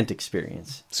can't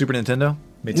experience. Super Nintendo.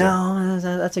 Me too. No,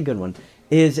 that's a good one.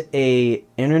 Is a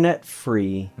internet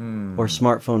free or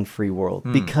smartphone free world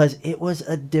because it was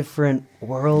a different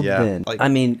world Yeah. then. Like- I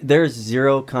mean, there's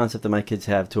zero concept that my kids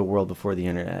have to a world before the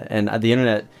internet, and the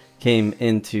internet came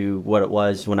into what it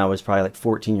was when I was probably like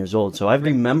 14 years old. So I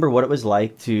remember what it was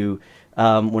like to.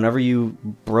 Whenever you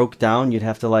broke down, you'd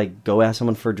have to like go ask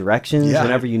someone for directions. Yeah.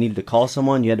 Whenever you needed to call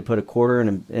someone, you had to put a quarter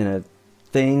in a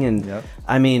thing. And Yep.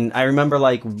 I mean, I remember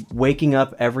like waking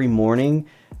up every morning,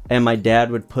 and my dad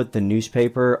would put the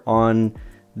newspaper on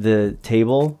the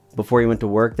table before he went to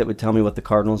work that would tell me what the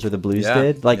Cardinals or the Blues Yeah.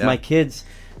 did. Like Yeah. my kids,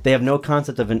 they have no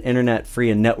concept of an internet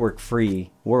free and network free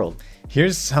world.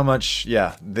 Here's how much,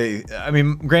 I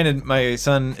mean, granted, my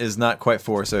son is not quite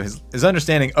 4, so his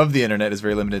understanding of the internet is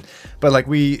very limited. But like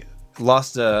we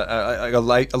lost a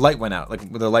light went out,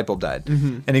 like the light bulb died,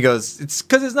 and he goes, "It's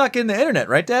because it's not getting the internet,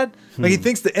 right, Dad?" Like he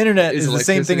thinks the internet is the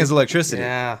same thing as electricity.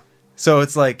 Yeah. So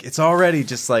it's like it's already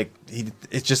just like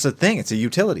it's just a thing. It's a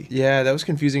utility. Yeah, that was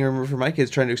confusing. I remember for my kids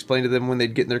trying to explain to them when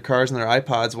they'd get in their cars and their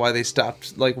iPods why they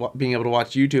stopped like being able to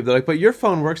watch YouTube. They're like, "But your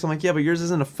phone works." I'm like, "Yeah, but yours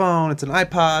isn't a phone; it's an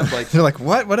iPod." Like, They're like,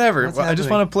 what? Whatever. What's I just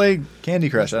happening? want to play Candy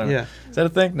Crush. I don't know. Yeah. Is that a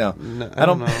thing? No. no, I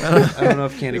don't know. I don't know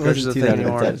if Candy It Crush is a wasn't thing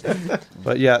anymore. 2010.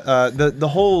 But yeah, the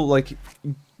whole like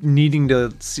needing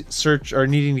to search or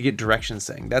needing to get directions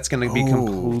thing that's going to be Ooh.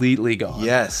 completely gone.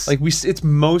 Yes. Like it's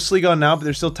mostly gone now, but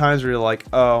there's still times where you're like,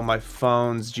 oh, my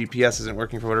phone's GPS isn't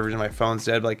working for whatever reason, my phone's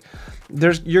dead. Like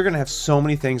you're going to have so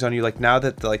many things on you. Like now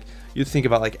that like you think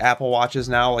about like Apple Watches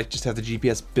now, like just have the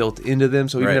GPS built into them.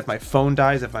 So even Right. if my phone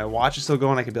dies, if my watch is still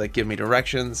going, I could be like, give me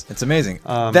directions. It's amazing.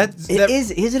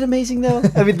 Is it amazing though?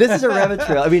 I mean, this is a rabbit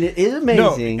trail. I mean, it is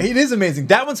No, amazing. it is amazing.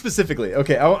 That one specifically.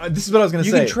 Okay, this is what I was going to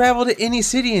You say. can travel to any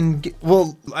city and get,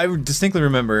 Well, I distinctly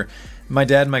remember my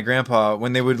dad and my grandpa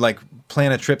when they would like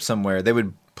plan a trip somewhere. They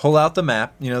would pull out the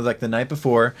map, like the night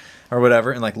before or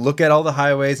whatever, and like look at all the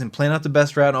highways and plan out the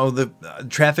best route. Oh, the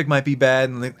traffic might be bad,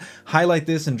 and like highlight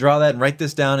this and draw that and write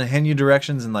this down and hand you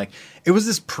directions. And like it was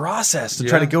this process to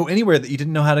try Yeah. to go anywhere that you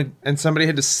didn't know how to. and somebody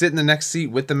had to sit in the next seat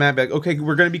with the map. Like, okay,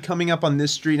 we're going to be coming up on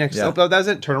this street next. Yeah. Oh, that was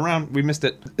it. Turn around. We missed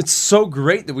it. It's so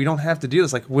great that we don't have to do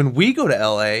this. Like when we go to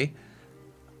LA,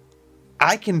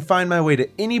 I can find my way to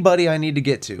anybody I need to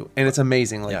get to, and it's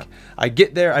amazing. Like Yeah. I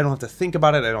get there, I don't have to think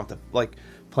about it. I don't have to like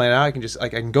plan it out. I can just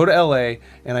like I can go to LA,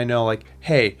 and I know like,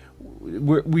 hey,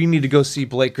 we need to go see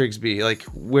Blake Grigsby. Like,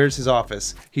 where's his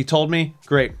office? He told me,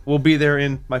 great, we'll be there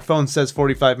in, my phone says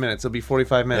 45 minutes. It'll be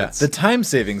 45 minutes. The time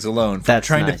savings alone from That's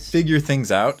trying nice. to figure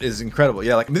things out is incredible.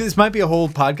 Yeah, like this might be a whole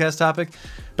podcast topic,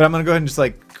 but I'm gonna go ahead and just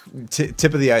like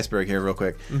tip of the iceberg here real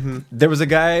quick. There was a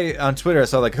guy on Twitter I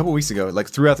saw like a couple weeks ago, like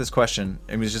threw out this question,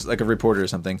 and he was just like a reporter or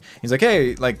something. He's like,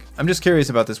 hey, like I'm just curious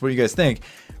about this. What do you guys think?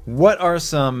 What are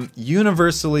some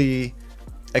universally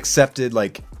accepted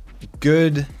like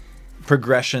good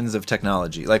progressions of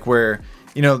technology, like where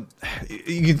you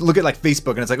look at like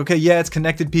Facebook and it's like, okay, yeah, it's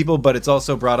connected people, but it's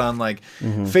also brought on like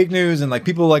fake news and like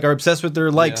people like are obsessed with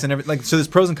their likes and everything. Like, so there's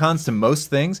pros and cons to most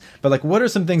things, but like, what are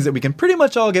some things that we can pretty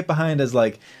much all get behind as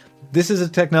like, this is a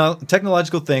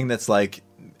technological thing that's like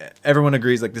everyone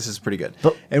agrees like this is pretty good.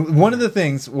 And one of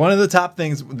the top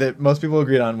things that most people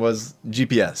agreed on was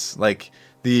GPS, like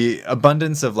the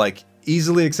abundance of like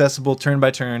easily accessible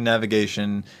turn-by-turn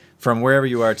navigation from wherever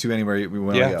you are to anywhere we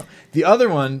want to go. The other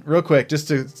one, real quick, just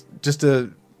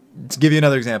to give you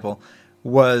another example,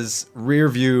 was rear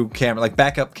view camera, like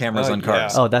backup cameras on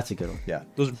cars. Oh, that's a good one. Yeah.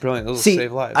 Those are brilliant. Those will See,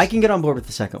 save lives. I can get on board with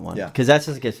the second one. Yeah. Because that's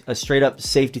just like a straight up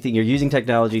safety thing. You're using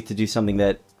technology to do something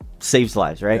that saves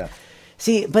lives, right? Yeah.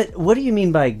 See, but what do you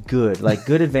mean by good? Like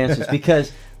good advancements?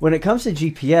 Because when it comes to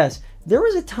GPS, there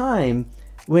was a time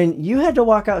when you had to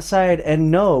walk outside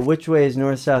and know which way is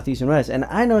north, south, east, and west. And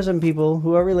I know some people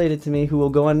who are related to me who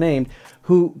will go unnamed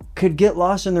who could get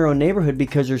lost in their own neighborhood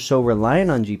because they're so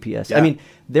reliant on GPS. Yeah. I mean,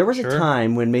 there was a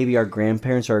time when maybe our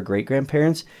grandparents or our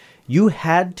great-grandparents, you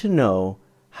had to know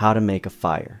how to make a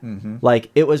fire.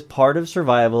 Like, it was part of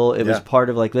survival. It was part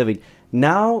of, like, living.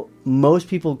 Now, most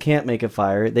people can't make a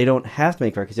fire. They don't have to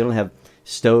make a fire because they don't have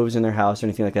stoves in their house or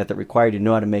anything like that that require you to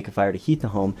know how to make a fire to heat the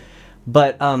home.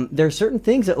 But there are certain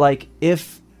things that, like,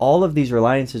 if all of these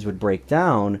reliances would break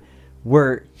down,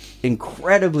 we're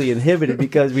incredibly inhibited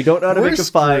because we don't know how to make a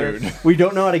fire. We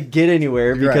don't know how to get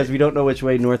anywhere because we don't know which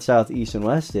way north, south, east, and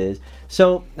west is.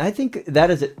 So I think that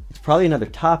is it's probably another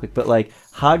topic. But, like,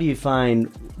 how do you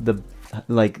find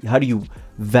how do you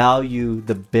value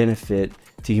the benefit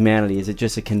to humanity? Is it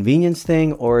just a convenience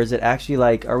thing, or is it actually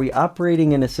like, are we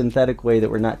operating in a synthetic way that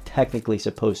we're not technically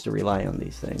supposed to rely on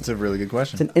these things? It's a really good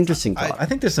question. It's an interesting thought. I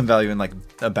think there's some value in like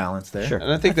a balance there. Sure.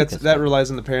 And I think that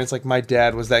relies on the parents. Like, my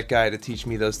dad was that guy to teach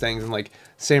me those things. And like,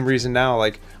 same reason now,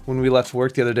 like when we left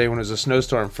work the other day when it was a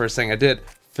snowstorm, first thing I did,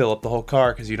 fill up the whole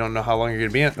car because you don't know how long you're going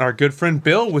to be in. And our good friend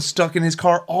Bill was stuck in his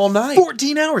car all night.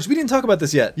 14 hours. We didn't talk about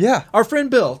this yet. Yeah. Our friend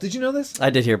Bill. Did you know this?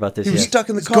 I did hear about this. He was Yeah. stuck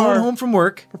in the He's car going home from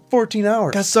work. for 14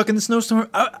 hours. Got stuck in the snowstorm.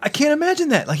 I can't imagine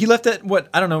that. Like he left at what,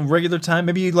 I don't know, regular time.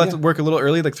 Maybe he left work a little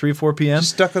early, like 3 or 4 p.m.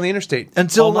 Just stuck on the interstate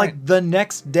until all like night. the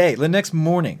next day, the next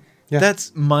morning. Yeah.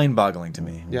 That's mind-boggling to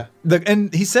me. Yeah.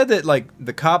 And he said that like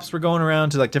the cops were going around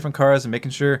to like different cars and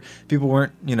making sure people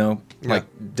weren't, like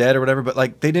dead or whatever, but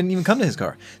like they didn't even come to his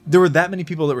car. There were that many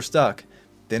people that were stuck.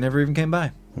 They never even came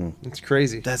by. It's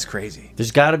crazy. That's crazy.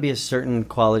 There's got to be a certain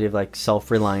quality of like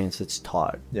self-reliance that's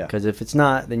taught. Yeah. Because if it's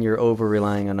not, then you're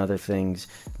over-relying on other things.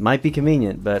 Might be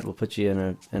convenient, but will put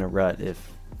you in a rut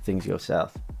if things go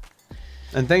south.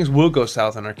 And things will go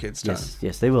south in our kids' time.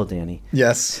 Yes, they will, Danny.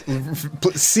 Yes.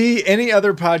 See any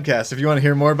other podcast if you want to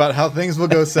hear more about how things will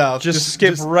go south. Just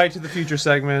skip right to the future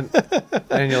segment,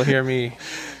 and you'll hear me.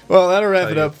 Well, that'll wrap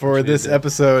it up for what you this did.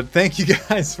 episode. Thank you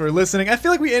guys for listening. I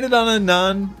feel like we ended on a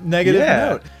non-negative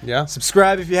note. Yeah.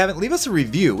 Subscribe if you haven't. Leave us a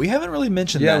review. We haven't really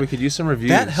mentioned that. Yeah, we could use some reviews.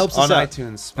 That helps us on out.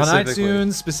 iTunes On specifically.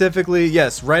 iTunes specifically,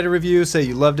 yes. Write a review. Say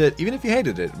you loved it, even if you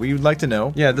hated it. We would like to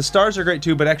know. Yeah, the stars are great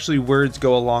too, but actually words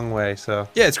go a long way. So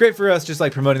Yeah, it's great for us, just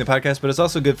like promoting the podcast, but it's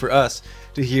also good for us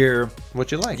to hear what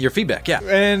you like? your feedback. Yeah,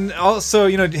 and also,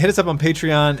 hit us up on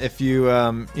Patreon if you,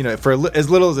 for as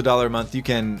little as $1 a month, you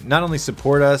can not only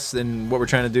support us in what we're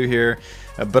trying to do here,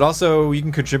 but also you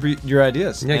can contribute your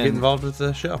ideas. Yeah, And get involved with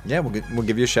the show. Yeah, we'll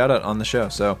give you a shout out on the show.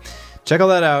 So check all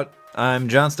that out. I'm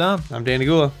John Stom. I'm Danny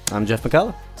Gula. I'm Jeff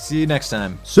McCullough. See you next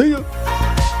time. See ya.